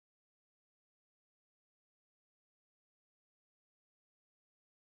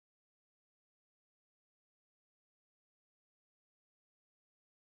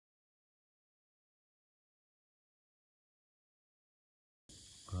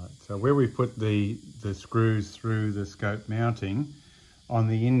So where we put the screws through the scope mounting, on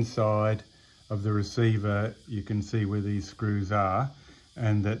the inside of the receiver you can see where these screws are,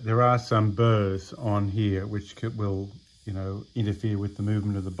 and that there are some burrs on here which will, you know, interfere with the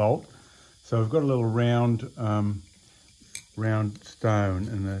movement of the bolt. So we've got a little round stone,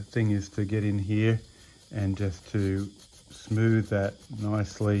 and the thing is to get in here and just to smooth that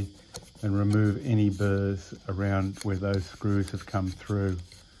nicely and remove any burrs around where those screws have come through.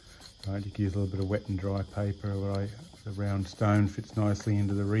 Right, you can use a little bit of wet and dry paper. The round stone fits nicely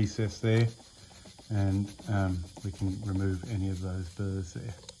into the recess there, and we can remove any of those burrs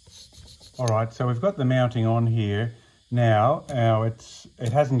there. All right, so we've got the mounting on here now.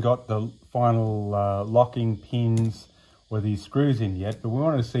 It hasn't got the final locking pins or these screws in yet, but we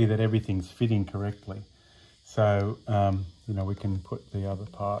want to see that everything's fitting correctly. So, you know, we can put the other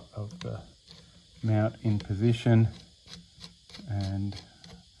part of the mount in position and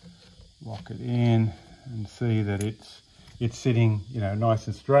lock it in and see that it's sitting, you know, nice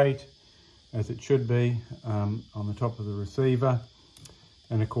and straight as it should be on the top of the receiver.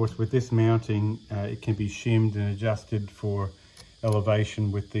 And of course, with this mounting, it can be shimmed and adjusted for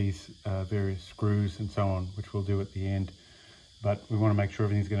elevation with these various screws and so on, which we'll do at the end. But we want to make sure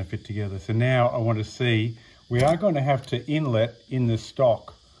everything's going to fit together. So now I want to see, we are going to have to inlet in the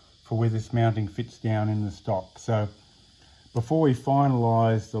stock for where this mounting fits down in the stock. So before we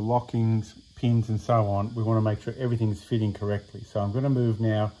finalize the lockings, pins and so on, we want to make sure everything's fitting correctly. So I'm going to move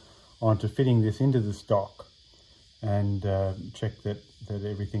now on to fitting this into the stock and check that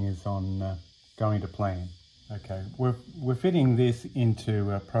everything is on going to plan. Okay, we're fitting this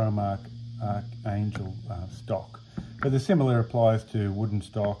into a ProMark Angel stock, but the similar applies to wooden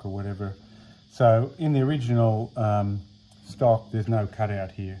stock or whatever. So in the original stock, there's no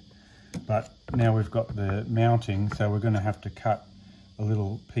cutout here, but now we've got the mounting, so we're going to have to cut a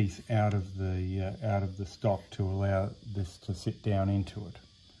little piece out of the stock to allow this to sit down into it.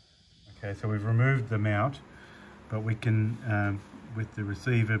 Okay, so we've removed the mount, but we can, with the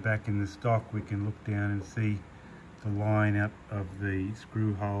receiver back in the stock, we can look down and see the line up of the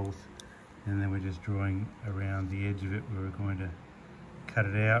screw holes, and then we're just drawing around the edge of it where we're going to cut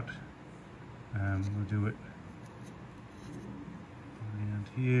it out. We'll do it around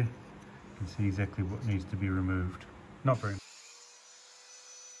here. You can see exactly what needs to be removed. Not very much.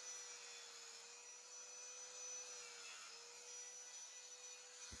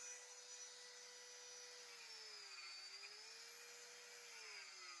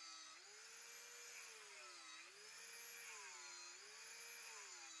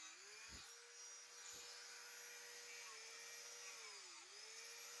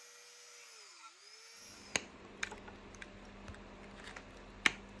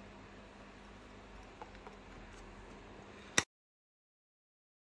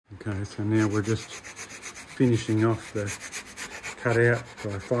 Okay, so now we're just finishing off the cutout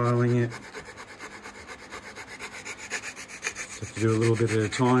by filing it. Just have to do a little bit at a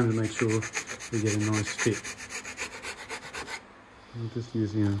time to make sure we get a nice fit. I'm just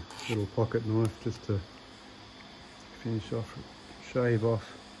using a little pocket knife just to finish off, shave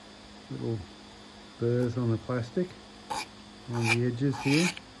off little burrs on the plastic on the edges here.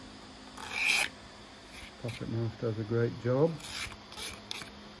 Pocket knife does a great job.